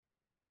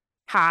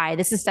Hi,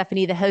 this is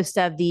Stephanie, the host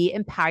of the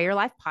Empower Your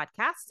Life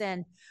podcast.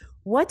 And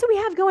what do we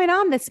have going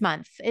on this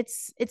month?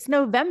 It's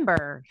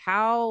November.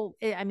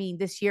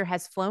 This year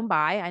has flown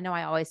by. I know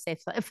I always say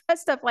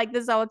stuff like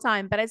this all the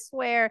time, but I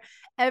swear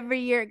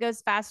every year it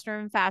goes faster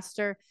and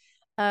faster.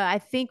 I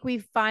think we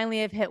finally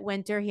have hit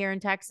winter here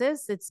in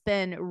Texas. It's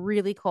been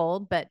really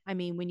cold, but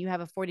when you have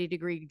a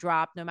 40-degree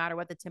drop, no matter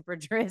what the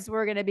temperature is,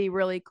 we're going to be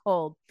really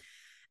cold.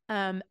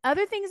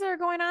 Other things that are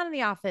going on in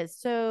the office.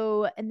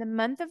 So in the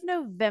month of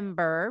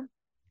November,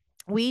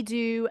 we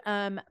do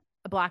a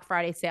Black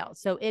Friday sale.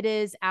 So it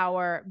is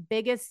our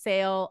biggest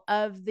sale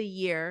of the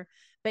year.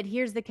 But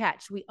here's the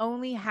catch: we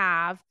only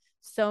have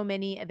so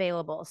many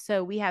available.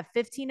 So we have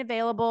 15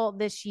 available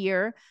this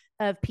year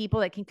of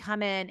people that can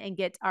come in and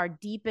get our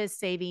deepest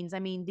savings.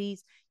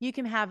 These you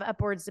can have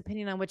upwards,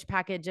 depending on which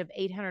package, of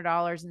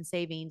 $800 in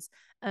savings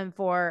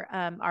for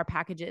our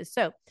packages.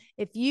 So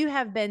if you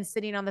have been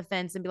sitting on the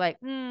fence and be like,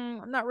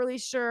 I'm not really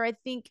sure, I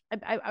think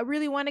I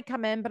really want to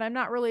come in, but I'm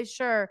not really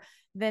sure,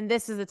 then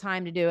this is the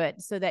time to do it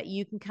so that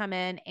you can come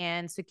in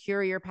and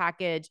secure your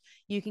package.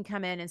 You can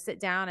come in and sit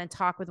down and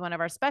talk with one of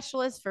our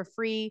specialists for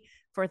free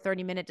for a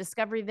 30-minute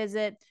discovery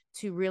visit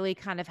to really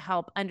kind of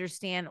help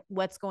understand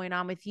what's going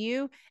on with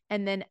you.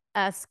 And then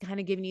us kind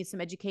of giving you some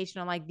education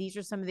on, like, these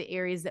are some of the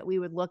areas that we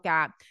would look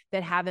at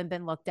that haven't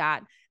been looked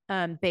at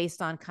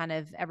based on kind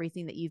of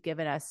everything that you've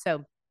given us.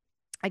 So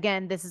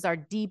again, this is our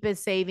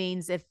deepest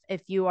savings. If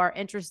you are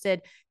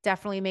interested,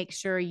 definitely make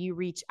sure you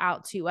reach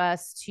out to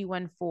us,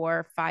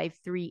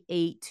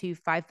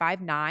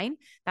 214-538-2559.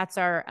 That's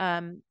our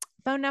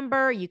phone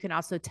number. You can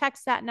also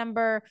text that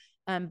number.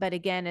 But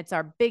again, it's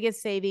our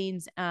biggest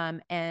savings,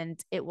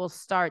 and it will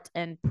start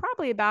in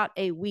probably about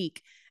a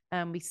week.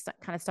 We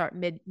kind of start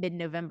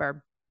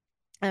mid-November.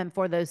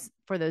 For those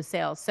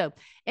sales. So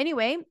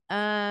anyway,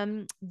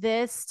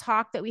 this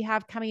talk that we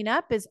have coming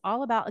up is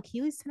all about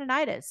Achilles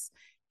tendonitis.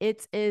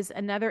 It is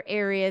another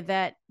area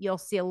that you'll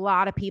see a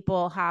lot of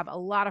people have a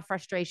lot of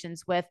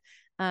frustrations with.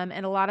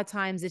 And a lot of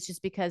times it's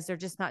just because they're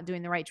just not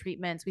doing the right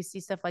treatments. We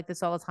see stuff like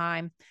this all the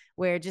time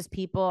where just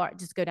people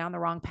just go down the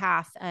wrong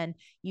path, and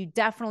you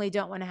definitely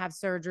don't want to have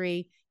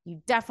surgery.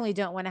 You definitely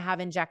don't want to have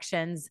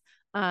injections.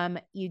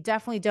 You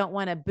definitely don't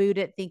want to boot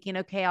it thinking,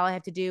 okay, all I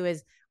have to do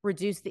is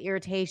reduce the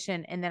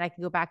irritation and then I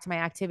can go back to my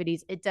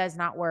activities. It does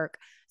not work.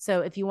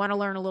 So if you want to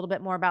learn a little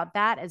bit more about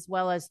that, as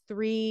well as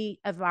 3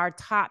 of our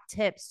top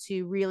tips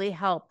to really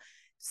help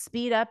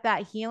speed up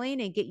that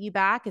healing and get you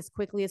back as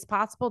quickly as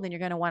possible, then you're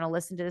going to want to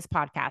listen to this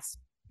podcast.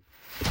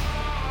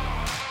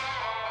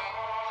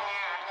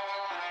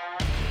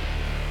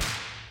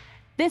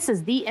 This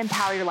is the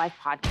Empower Your Life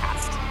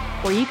podcast,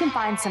 where you can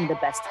find some of the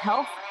best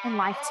health and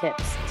life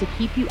tips to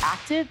keep you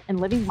active and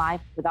living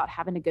life without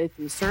having to go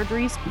through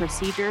surgeries,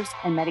 procedures,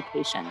 and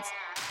medications.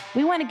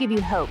 We want to give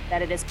you hope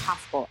that it is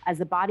possible, as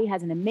the body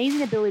has an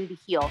amazing ability to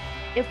heal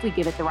if we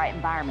give it the right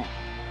environment.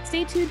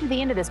 Stay tuned to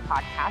the end of this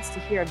podcast to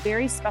hear a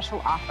very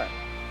special offer.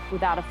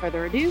 Without a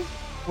further ado,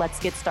 let's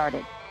get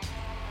started.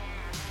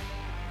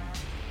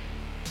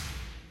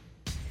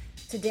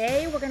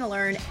 Today, we're going to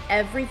learn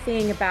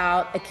everything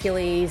about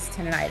Achilles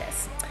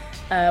tendonitis.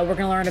 We're going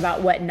to learn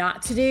about what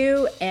not to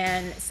do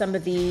and some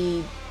of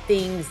the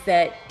things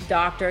that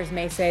doctors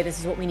may say this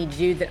is what we need to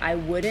do that I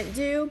wouldn't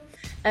do,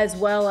 as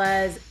well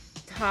as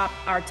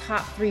our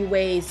top 3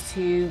 ways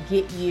to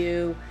get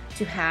you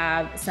to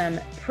have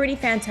some pretty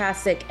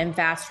fantastic and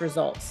fast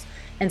results.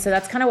 And so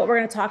that's kind of what we're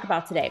going to talk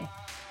about today.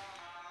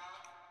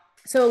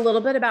 So a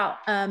little bit about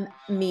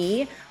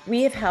me.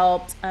 We have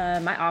helped,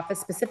 my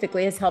office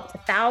specifically has helped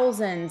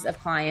thousands of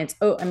clients.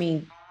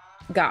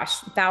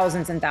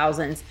 Thousands and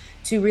thousands,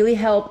 to really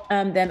help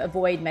them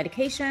avoid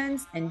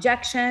medications,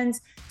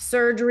 injections,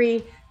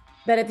 surgery.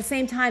 But at the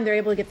same time, they're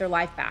able to get their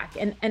life back.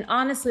 And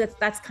honestly,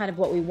 that's kind of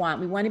what we want.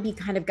 We want to be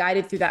kind of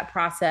guided through that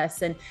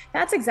process. And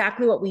that's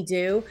exactly what we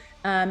do.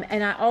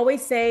 And I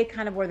always say,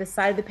 kind of where the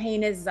side of the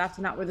pain is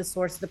often not where the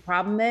source of the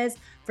problem is.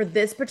 For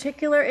this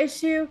particular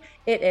issue,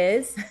 it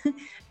is.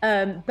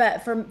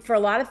 But for a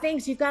lot of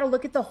things, you've got to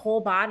look at the whole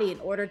body in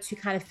order to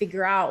kind of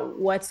figure out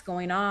what's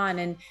going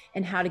on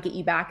and how to get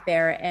you back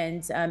there.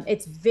 And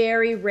it's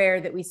very rare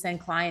that we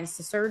send clients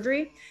to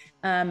surgery.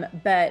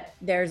 But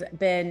there's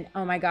been,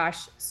 oh my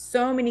gosh,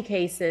 so many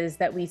cases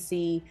that we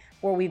see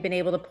where we've been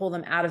able to pull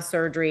them out of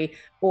surgery,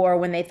 or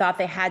when they thought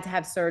they had to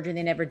have surgery,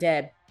 they never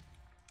did.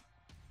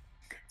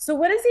 So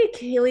what does the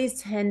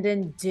Achilles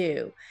tendon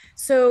do?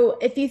 So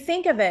if you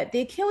think of it,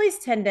 the Achilles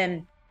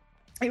tendon,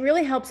 it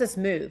really helps us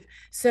move.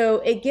 So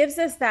it gives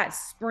us that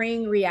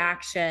spring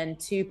reaction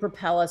to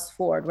propel us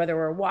forward, whether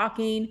we're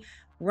walking,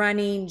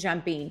 running,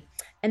 jumping.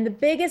 And the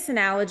biggest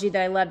analogy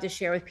that I love to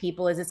share with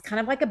people is it's kind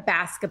of like a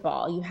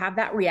basketball. You have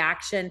that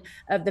reaction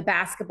of the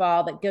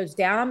basketball that goes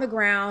down on the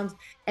ground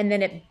and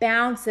then it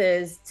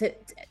bounces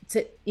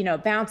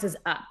bounces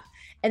up.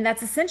 And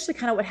that's essentially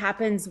kind of what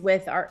happens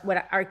with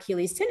what our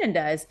Achilles tendon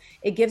does.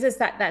 It gives us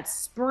that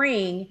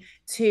spring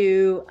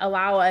to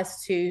allow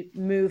us to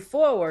move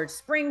forward,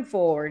 spring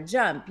forward,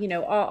 jump,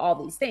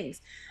 all these things.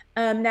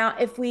 Now,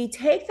 if we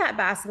take that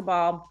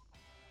basketball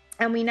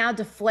and we now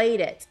deflate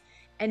it,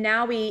 and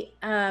now we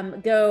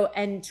go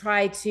and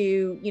try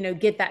to,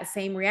 get that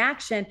same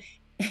reaction,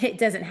 it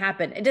doesn't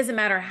happen. It doesn't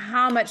matter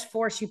how much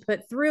force you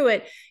put through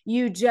it,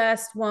 you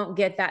just won't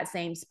get that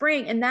same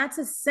spring. And that's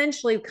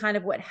essentially kind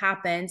of what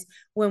happens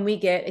when we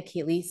get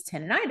Achilles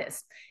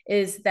tendonitis,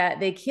 is that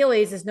the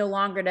Achilles is no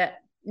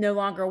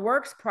longer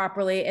works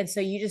properly. And so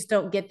you just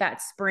don't get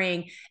that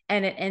spring,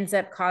 and it ends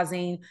up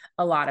causing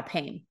a lot of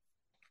pain.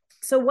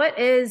 So, what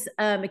is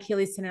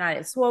Achilles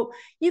tendonitis? Well,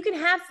 you can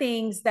have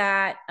things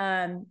that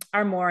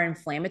are more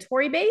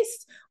inflammatory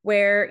based,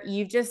 where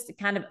you've just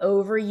kind of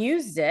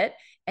overused it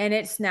and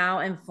it's now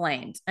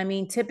inflamed. I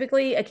mean,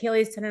 typically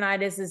Achilles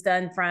tendonitis is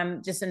done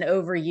from just an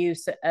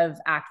overuse of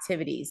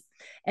activities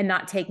and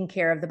not taking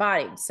care of the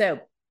body. So,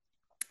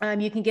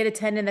 you can get a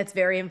tendon that's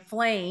very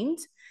inflamed.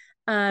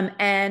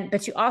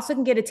 But you also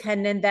can get a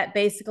tendon that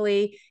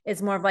basically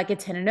is more of like a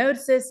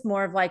tendinosis,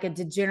 more of like a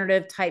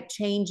degenerative type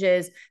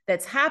changes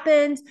that's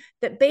happened,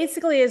 that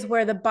basically is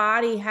where the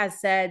body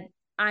has said,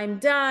 I'm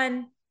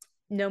done,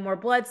 no more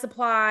blood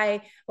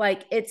supply,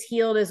 like it's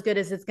healed as good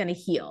as it's going to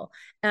heal.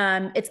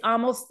 It's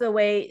almost the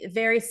way,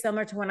 very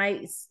similar to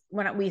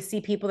when we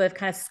see people that have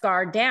kind of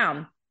scarred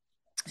down.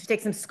 To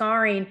take some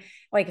scarring,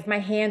 like if my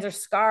hands are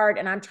scarred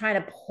and I'm trying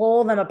to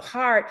pull them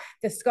apart,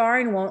 the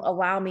scarring won't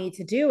allow me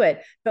to do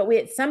it. But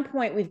at some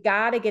point, we've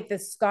got to get the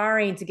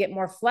scarring to get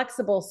more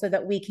flexible so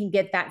that we can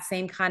get that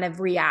same kind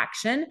of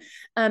reaction.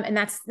 And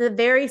that's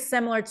very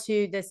similar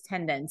to this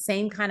tendon,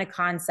 same kind of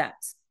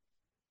concepts.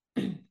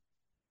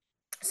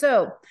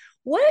 So,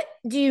 what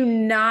do you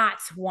not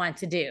want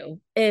to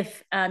do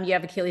if you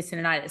have Achilles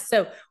tendonitis?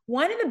 So,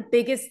 one of the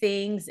biggest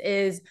things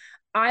is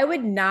I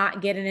would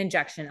not get an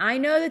injection. I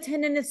know the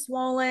tendon is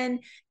swollen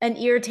and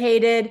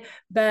irritated,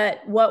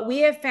 but what we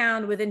have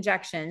found with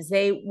injections,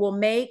 they will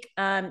make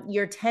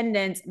your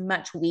tendons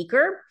much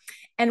weaker.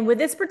 And with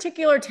this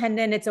particular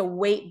tendon, it's a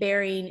weight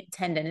bearing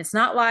tendon. It's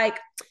not like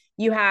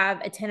you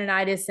have a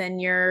tendonitis in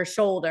your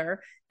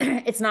shoulder.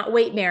 It's not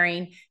weight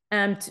bearing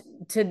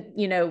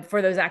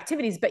for those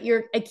activities, but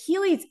your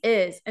Achilles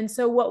is. And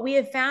so what we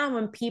have found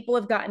when people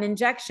have gotten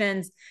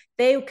injections,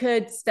 they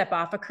could step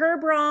off a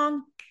curb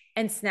wrong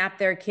and snap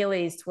their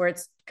Achilles to where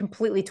it's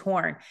completely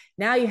torn.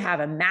 Now you have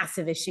a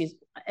massive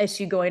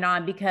issue going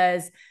on,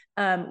 because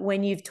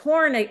when you've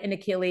torn an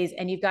Achilles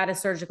and you've got to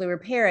surgically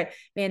repair it,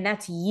 man,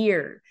 that's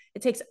years.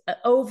 It takes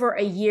over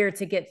a year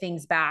to get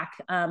things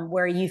back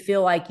where you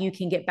feel like you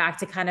can get back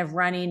to kind of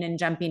running and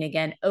jumping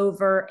again,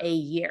 over a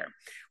year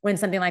when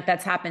something like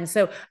that's happened.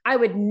 So I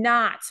would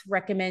not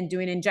recommend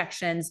doing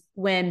injections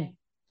when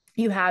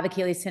you have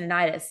Achilles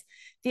tendonitis.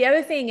 The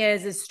other thing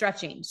is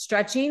stretching.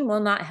 Stretching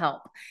will not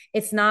help.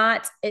 It's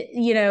not,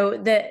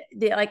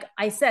 like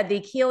I said, the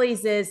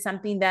Achilles is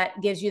something that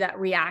gives you that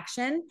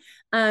reaction.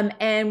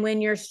 And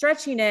when you're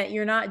stretching it,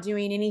 you're not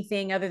doing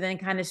anything other than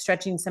kind of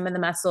stretching some of the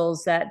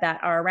muscles that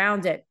are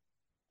around it.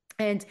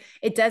 And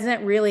it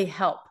doesn't really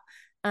help.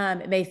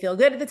 It may feel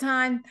good at the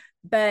time,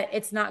 but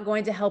it's not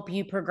going to help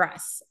you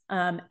progress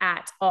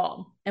at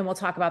all. And we'll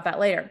talk about that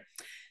later.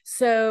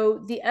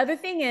 So the other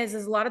thing is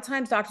a lot of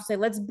times doctors say,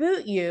 let's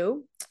boot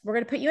you. We're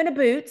going to put you in a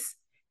boot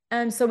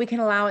so we can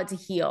allow it to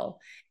heal.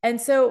 And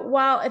so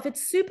while if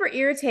it's super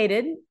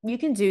irritated, you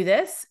can do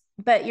this,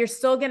 but you're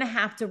still going to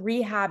have to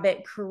rehab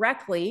it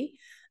correctly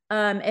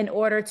in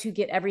order to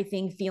get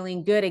everything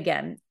feeling good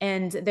again.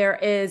 And there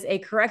is a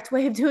correct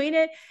way of doing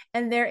it,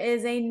 and there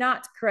is a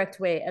not correct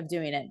way of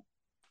doing it.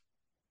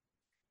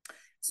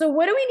 So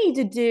what do we need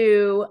to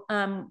do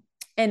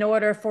in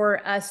order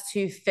for us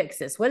to fix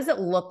this? What does it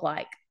look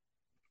like?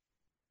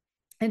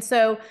 And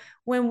so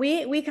when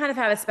we kind of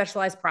have a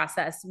specialized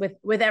process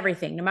with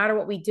everything, no matter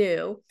what we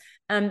do,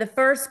 the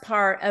first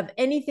part of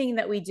anything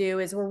that we do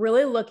is we're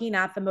really looking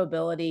at the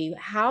mobility.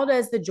 How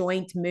does the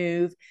joint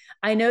move?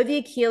 I know the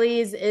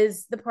Achilles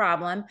is the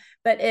problem,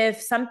 but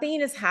if something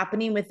is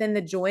happening within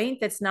the joint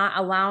that's not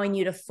allowing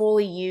you to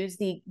fully use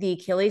the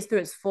Achilles through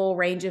its full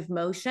range of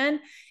motion,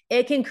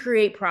 it can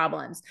create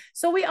problems.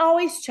 So we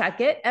always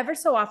check it. Ever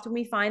so often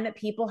we find that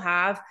people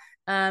have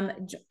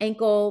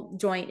ankle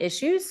joint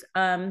issues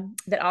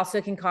that also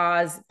can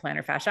cause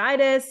plantar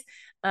fasciitis,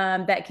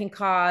 that can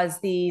cause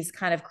these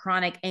kind of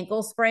chronic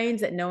ankle sprains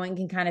that no one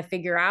can kind of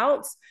figure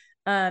out.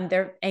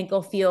 Their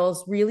ankle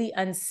feels really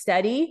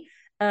unsteady.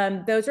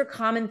 Those are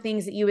common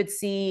things that you would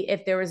see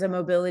if there was a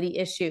mobility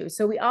issue.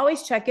 So we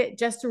always check it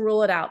just to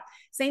rule it out.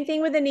 Same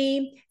thing with the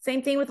knee,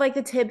 same thing with like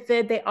the tib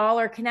fib. They all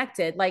are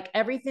connected. Like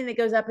everything that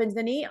goes up into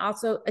the knee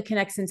also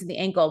connects into the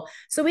ankle.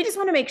 So we just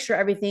want to make sure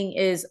everything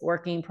is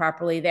working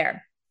properly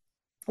there.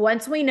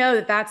 Once we know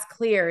that that's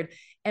cleared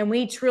and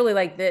we truly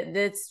like that,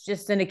 that's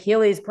just an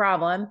Achilles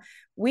problem,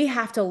 we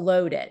have to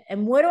load it.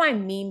 And what do I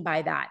mean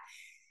by that?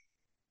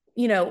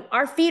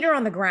 Our feet are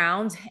on the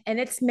ground and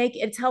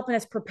it's helping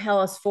us propel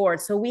us forward.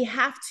 So we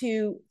have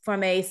to,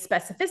 from a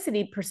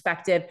specificity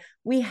perspective,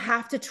 we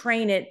have to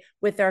train it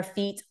with our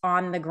feet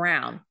on the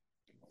ground.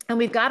 And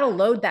we've got to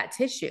load that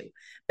tissue.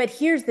 But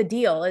here's the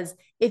deal is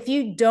if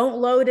you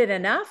don't load it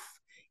enough,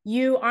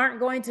 you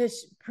aren't going to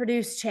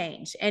produce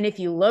change. And if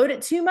you load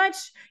it too much,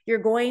 you're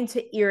going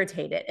to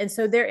irritate it. And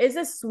so there is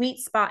a sweet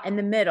spot in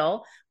the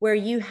middle where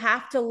you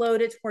have to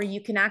load it where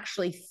you can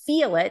actually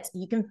feel it.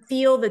 You can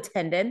feel the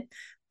tendon,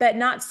 but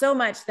not so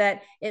much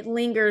that it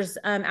lingers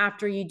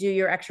after you do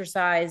your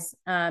exercise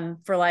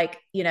for like,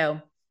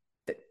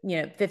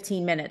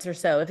 15 minutes or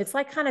so. If it's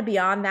like kind of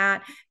beyond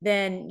that,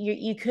 then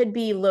you could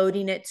be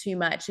loading it too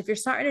much. If you're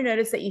starting to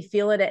notice that you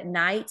feel it at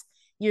night,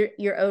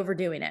 you're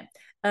overdoing it.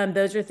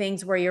 Those are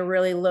things where you're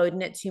really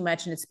loading it too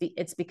much and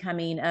it's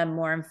becoming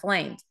more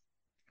inflamed.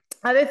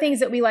 Other things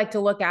that we like to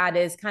look at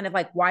is kind of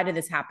like, why did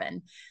this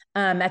happen?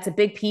 That's a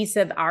big piece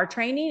of our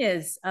training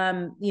is,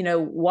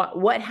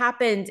 what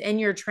happened in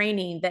your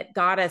training that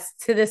got us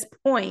to this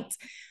point?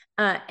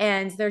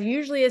 And there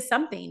usually is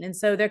something. And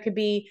so there could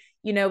be,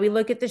 we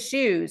look at the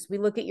shoes, we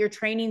look at your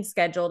training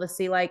schedule to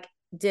see like,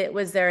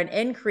 was there an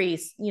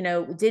increase?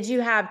 Did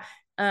you have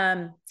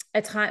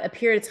a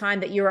period of time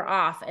that you were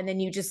off and then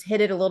you just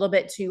hit it a little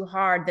bit too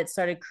hard that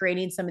started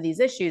creating some of these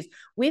issues?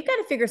 We've got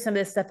to figure some of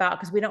this stuff out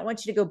because we don't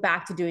want you to go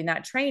back to doing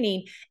that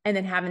training and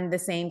then having the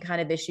same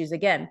kind of issues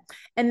again.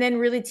 And then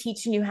really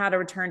teaching you how to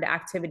return to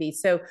activity.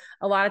 So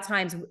a lot of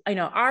times,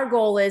 our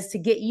goal is to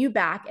get you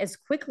back as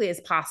quickly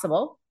as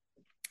possible.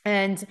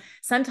 And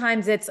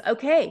sometimes it's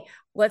okay,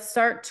 let's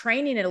start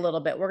training it a little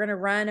bit. We're going to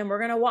run and we're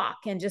going to walk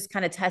and just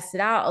kind of test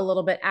it out a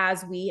little bit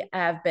as we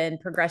have been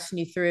progressing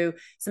you through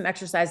some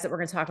exercises that we're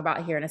going to talk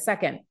about here in a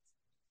second.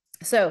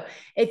 So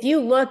if you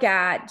look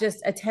at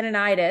just a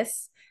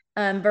tendonitis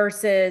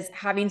versus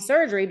having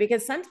surgery,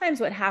 because sometimes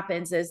what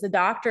happens is the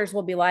doctors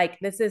will be like,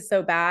 this is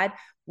so bad,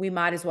 we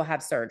might as well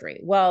have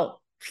surgery.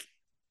 Well,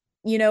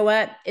 you know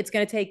what? It's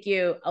going to take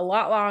you a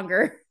lot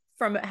longer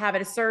from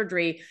having a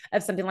surgery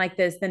of something like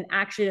this than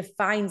actually to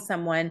find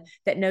someone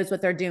that knows what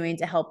they're doing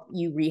to help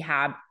you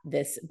rehab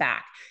this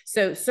back.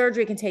 So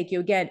surgery can take you,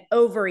 again,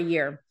 over a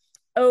year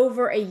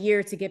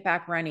to get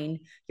back running.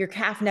 Your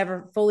calf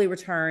never fully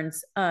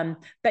returns,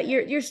 but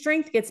your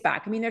strength gets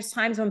back. I mean, there's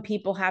times when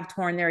people have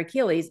torn their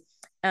Achilles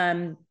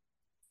and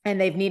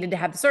they've needed to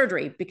have the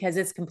surgery because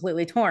it's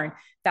completely torn.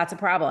 That's a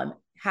problem.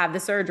 Have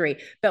the surgery.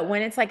 But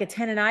when it's like a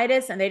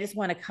tendonitis and they just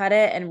want to cut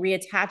it and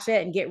reattach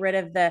it and get rid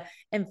of the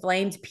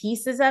inflamed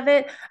pieces of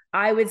it,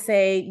 I would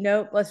say,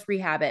 nope, let's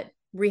rehab it.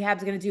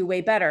 Rehab's going to do way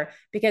better,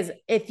 because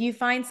if you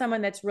find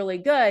someone that's really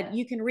good,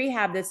 you can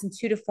rehab this in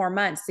 2 to 4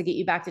 months to get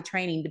you back to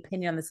training,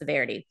 depending on the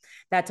severity.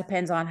 That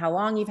depends on how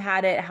long you've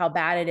had it, how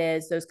bad it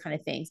is, those kind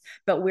of things.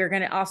 But we're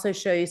going to also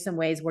show you some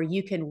ways where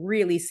you can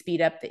really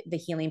speed up the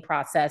healing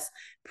process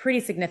pretty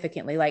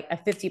significantly, like a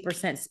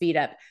 50% speed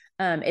up.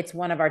 It's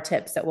one of our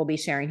tips that we'll be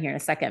sharing here in a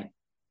second.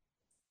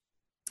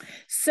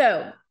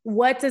 So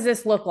what does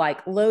this look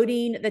like?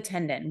 Loading the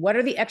tendon. What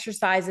are the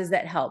exercises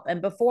that help?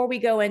 And before we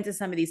go into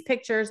some of these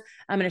pictures,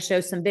 I'm going to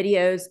show some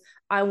videos.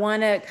 I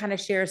want to kind of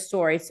share a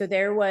story. So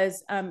there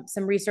was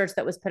some research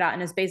that was put out,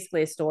 and it's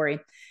basically a story.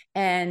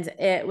 And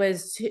it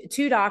was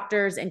two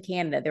doctors in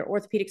Canada. They're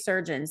orthopedic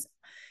surgeons.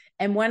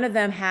 And one of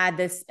them had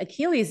this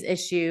Achilles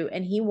issue,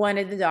 and he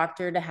wanted the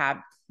doctor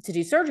to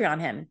do surgery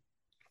on him.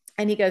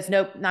 And he goes,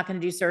 nope, not going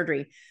to do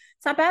surgery.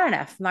 It's not bad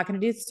enough. I'm not going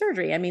to do the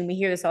surgery. I mean, we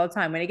hear this all the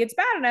time. When it gets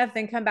bad enough,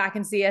 then come back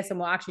and see us and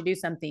we'll actually do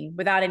something,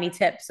 without any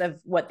tips of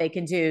what they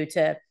can do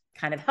to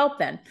kind of help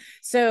them.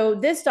 So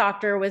this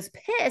doctor was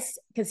pissed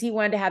because he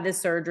wanted to have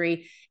this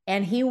surgery.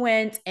 And he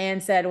went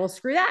and said, well,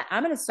 screw that.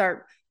 I'm going to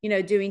start,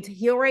 doing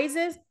heel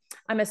raises.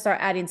 I'm going to start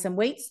adding some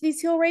weights to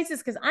these heel raises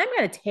because I'm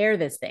going to tear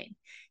this thing.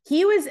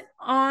 He was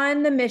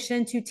on the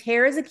mission to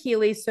tear his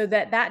Achilles so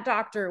that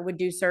doctor would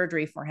do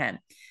surgery for him.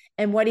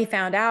 And what he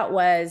found out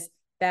was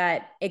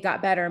that it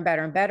got better and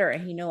better and better,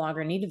 and he no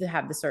longer needed to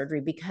have the surgery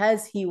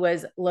because he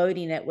was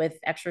loading it with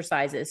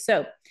exercises.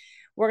 So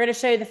we're going to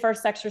show you the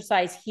first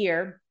exercise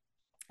here.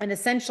 And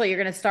essentially,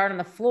 you're going to start on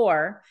the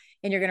floor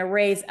and you're going to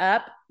raise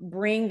up,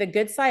 bring the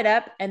good side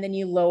up, and then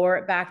you lower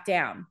it back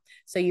down.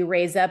 So you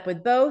raise up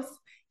with both,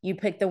 you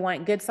pick the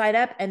one good side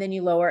up, and then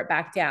you lower it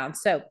back down.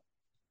 So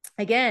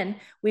again,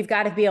 we've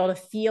got to be able to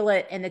feel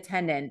it in the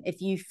tendon.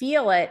 If you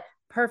feel it,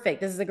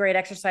 perfect. This is a great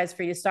exercise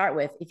for you to start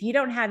with. If you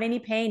don't have any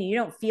pain, you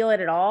don't feel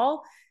it at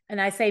all, and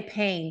I say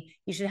pain,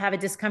 you should have a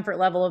discomfort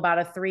level about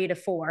a 3 to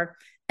 4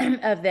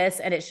 of this,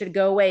 and it should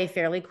go away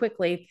fairly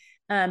quickly.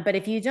 But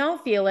if you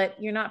don't feel it,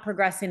 you're not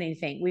progressing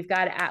anything. We've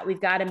got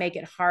to make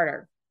it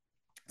harder.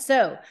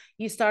 So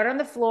you start on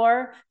the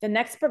floor. The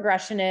next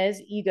progression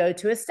is you go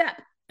to a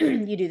step.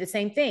 You do the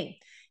same thing.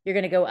 You're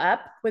going to go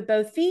up with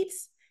both feet,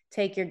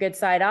 take your good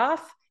side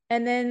off,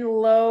 and then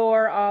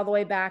lower all the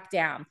way back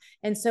down.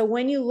 And so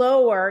when you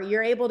lower,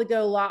 you're able to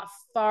go a lot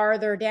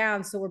farther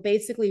down. So we're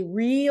basically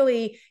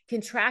really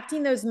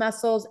contracting those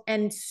muscles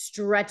and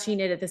stretching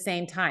it at the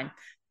same time.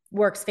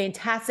 Works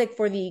fantastic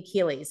for the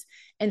Achilles.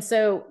 And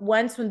so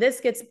when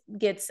this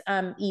gets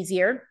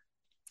easier,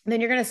 then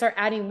you're going to start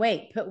adding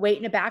weight. Put weight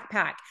in a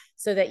backpack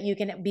so that you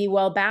can be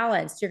well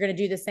balanced. You're going to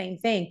do the same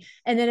thing.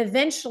 And then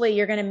eventually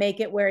you're going to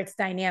make it where it's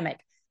dynamic.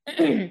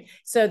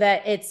 so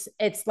that it's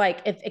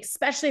like, if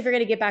especially if you're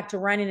going to get back to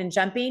running and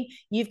jumping,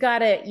 you got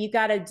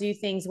to do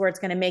things where it's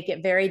going to make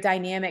it very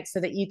dynamic so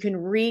that you can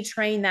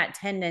retrain that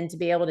tendon to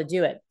be able to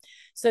do it.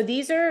 So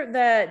these are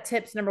the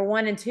tips. Number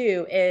 1 and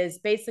 2 is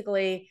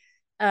basically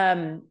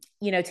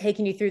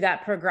taking you through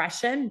that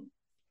progression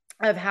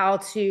of how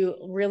to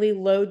really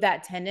load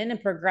that tendon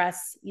and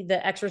progress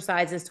the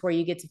exercises to where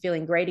you get to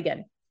feeling great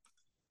again.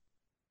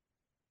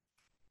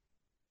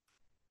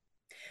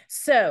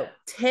 So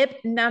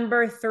tip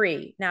number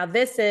 3. Now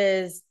this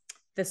is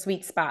the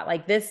sweet spot.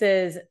 Like, this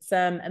is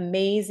some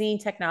amazing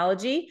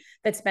technology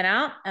that's been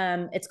out.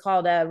 It's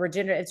called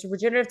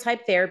regenerative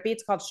type therapy.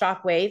 It's called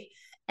shockwave.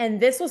 And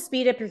this will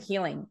speed up your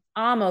healing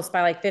almost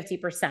by like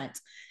 50%.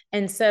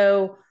 And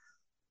so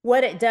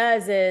what it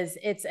does is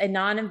it's a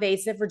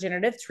non-invasive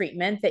regenerative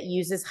treatment that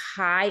uses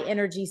high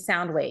energy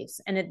sound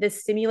waves. And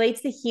this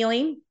stimulates the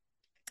healing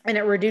and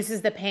it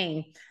reduces the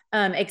pain.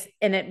 And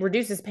it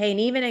reduces pain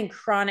even in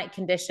chronic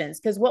conditions.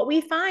 Because what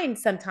we find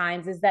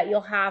sometimes is that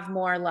you'll have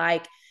more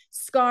like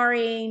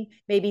scarring,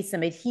 maybe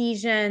some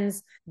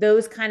adhesions,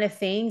 those kind of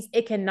things.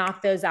 It can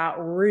knock those out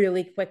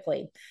really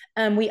quickly.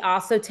 We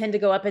also tend to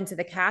go up into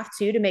the calf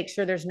too to make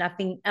sure there's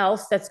nothing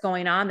else that's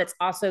going on that's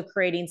also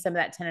creating some of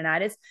that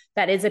tendonitis.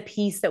 That is a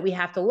piece that we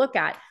have to look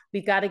at.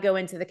 We've got to go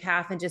into the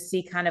calf and just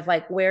see kind of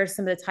like where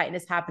some of the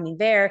tightness happening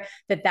there,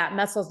 that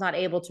muscle is not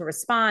able to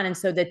respond. And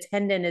so the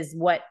tendon is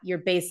what you're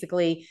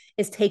basically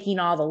is taking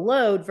all the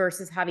load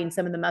versus having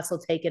some of the muscle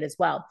take it as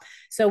well.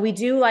 So we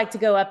do like to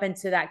go up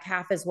into that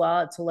calf as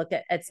well to look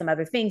at some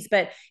other things.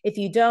 But if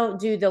you don't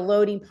do the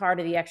loading part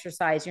of the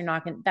exercise,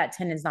 that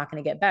tendon's not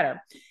going to get better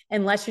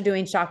unless you're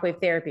doing shockwave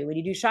therapy. When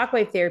you do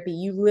shockwave therapy,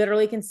 you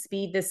literally can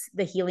speed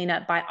the healing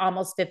up by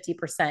almost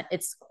 50%.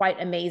 It's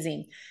quite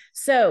amazing.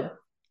 So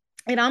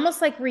it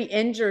almost like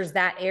re-injures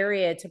that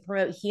area to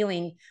promote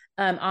healing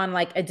on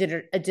like a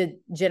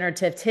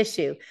degenerative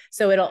tissue.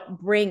 So it'll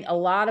bring a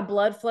lot of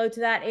blood flow to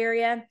that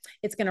area.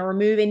 It's going to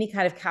remove any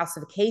kind of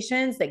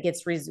calcifications that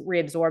gets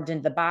reabsorbed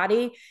into the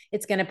body.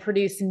 It's going to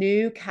produce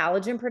new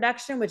collagen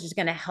production, which is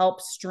going to help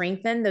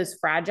strengthen those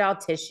fragile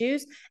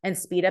tissues and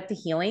speed up the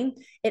healing.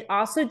 It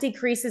also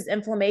decreases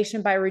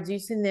inflammation by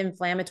reducing the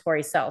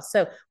inflammatory cells.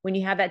 So when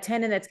you have that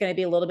tendon that's going to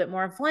be a little bit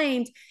more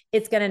inflamed,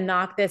 it's going to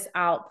knock this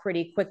out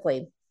pretty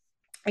quickly.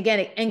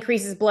 Again, it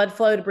increases blood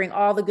flow to bring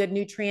all the good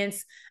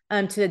nutrients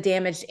to the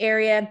damaged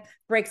area,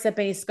 breaks up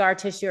any scar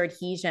tissue or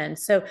adhesion.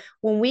 So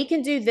when we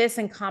can do this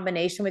in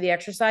combination with the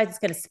exercise, it's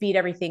going to speed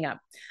everything up.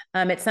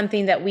 It's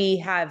something that we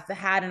have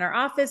had in our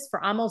office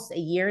for almost a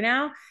year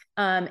now.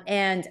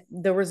 And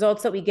the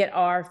results that we get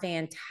are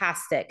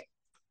fantastic.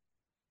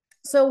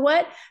 So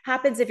what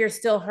happens if you're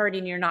still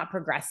hurting and you're not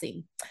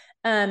progressing?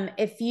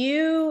 If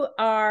you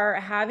are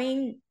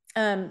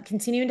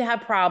continuing to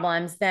have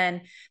problems,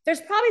 then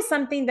there's probably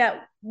something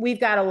that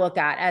we've got to look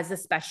at as a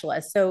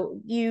specialist.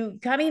 So you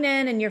coming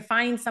in and you're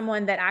finding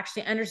someone that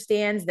actually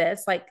understands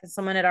this, like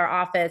someone at our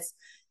office,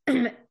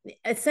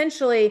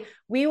 essentially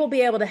we will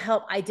be able to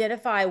help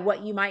identify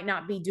what you might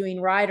not be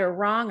doing right or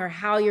wrong, or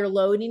how you're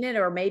loading it,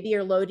 or maybe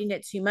you're loading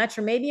it too much,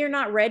 or maybe you're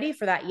not ready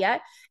for that yet.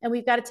 And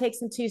we've got to take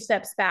some 2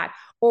 steps back,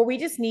 or we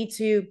just need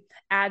to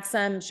add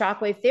some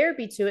shockwave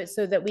therapy to it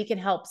so that we can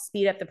help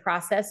speed up the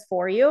process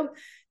for you.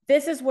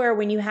 This is where,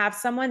 when you have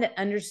someone that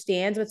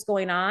understands what's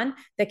going on,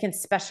 that can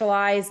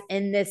specialize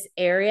in this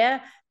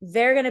area,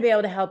 they're going to be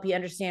able to help you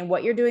understand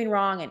what you're doing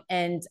wrong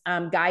and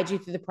guide you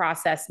through the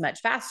process much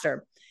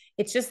faster.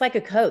 It's just like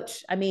a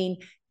coach. I mean,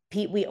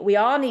 we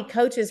all need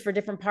coaches for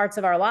different parts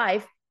of our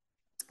life.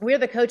 We're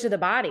the coach of the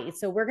body.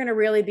 So we're going to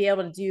really be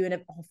able to do a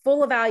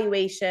full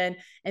evaluation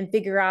and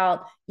figure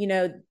out,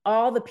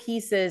 all the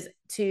pieces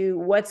to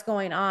what's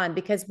going on,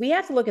 because we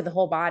have to look at the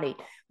whole body.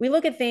 We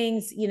look at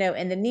things,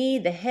 in the knee,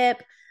 the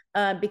hip,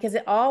 because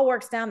it all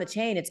works down the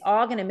chain. It's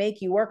all going to make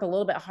you work a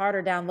little bit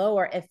harder down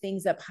lower if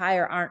things up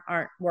higher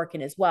aren't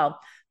working as well.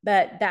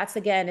 But that's,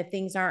 again, if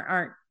things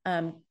aren't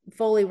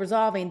fully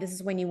resolving, this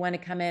is when you want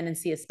to come in and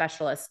see a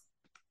specialist.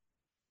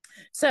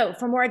 So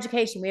for more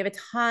education, we have a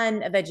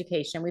ton of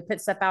education. We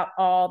put stuff out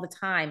all the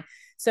time.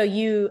 So I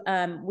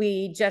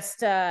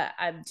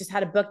just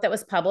had a book that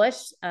was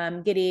published,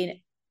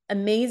 getting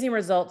amazing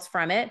results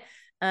from it.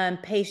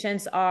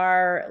 Patients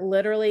are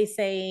literally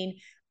saying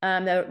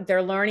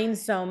they're learning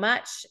so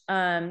much.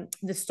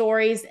 The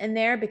stories in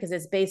there, because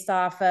it's based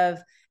off of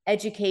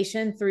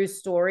education through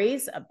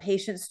stories,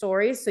 patient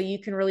stories, so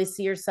you can really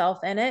see yourself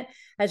in it,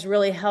 has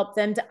really helped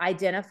them to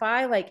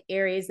identify like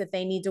areas that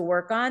they need to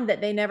work on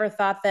that they never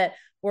thought that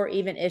were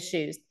even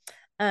issues.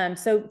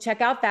 So check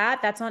out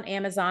that's on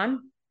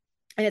Amazon.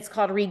 And it's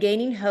called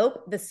Regaining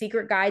Hope, The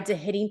Secret Guide to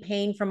Hitting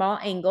Pain from All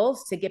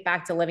Angles to Get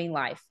Back to Living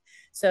Life.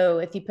 So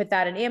if you put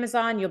that in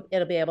Amazon,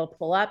 it'll be able to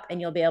pull up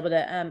and you'll be able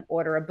to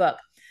order a book.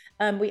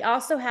 We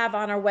also have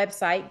on our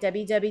website,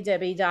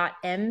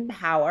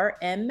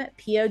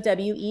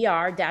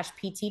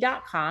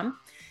 www.empower-pt.com.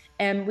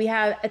 And we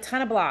have a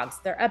ton of blogs.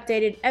 They're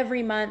updated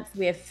every month.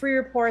 We have free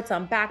reports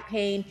on back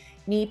pain,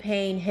 knee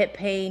pain, hip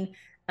pain,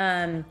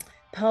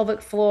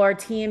 pelvic floor,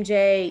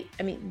 TMJ.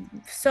 I mean,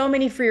 so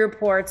many free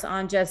reports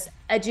on just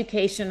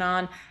education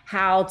on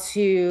how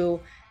to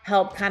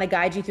help kind of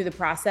guide you through the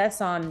process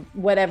on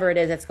whatever it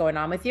is that's going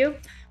on with you.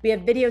 We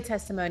have video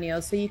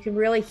testimonials, so you can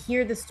really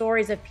hear the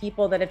stories of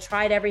people that have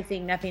tried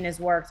everything, nothing has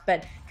worked,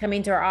 but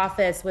coming to our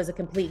office was a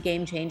complete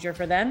game changer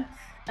for them.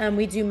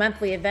 We do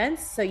monthly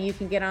events, so you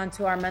can get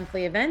onto our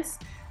monthly events.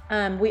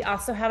 We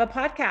also have a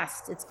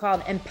podcast. It's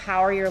called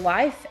Empower Your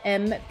Life,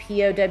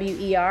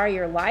 MPOWER,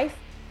 Your Life.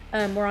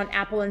 We're on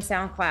Apple and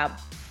SoundCloud.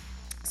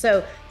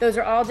 So those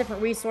are all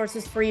different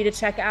resources for you to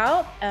check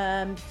out,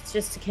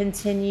 just to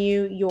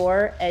continue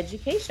your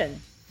education.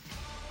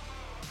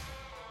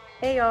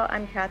 Hey y'all,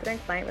 I'm Catherine,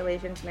 Client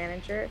Relations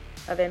Manager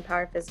of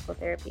Empower Physical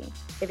Therapy.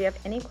 If you have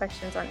any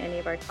questions on any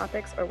of our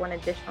topics or want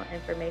additional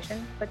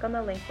information, click on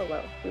the link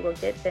below. We will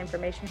get the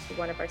information to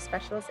one of our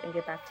specialists and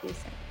get back to you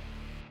soon.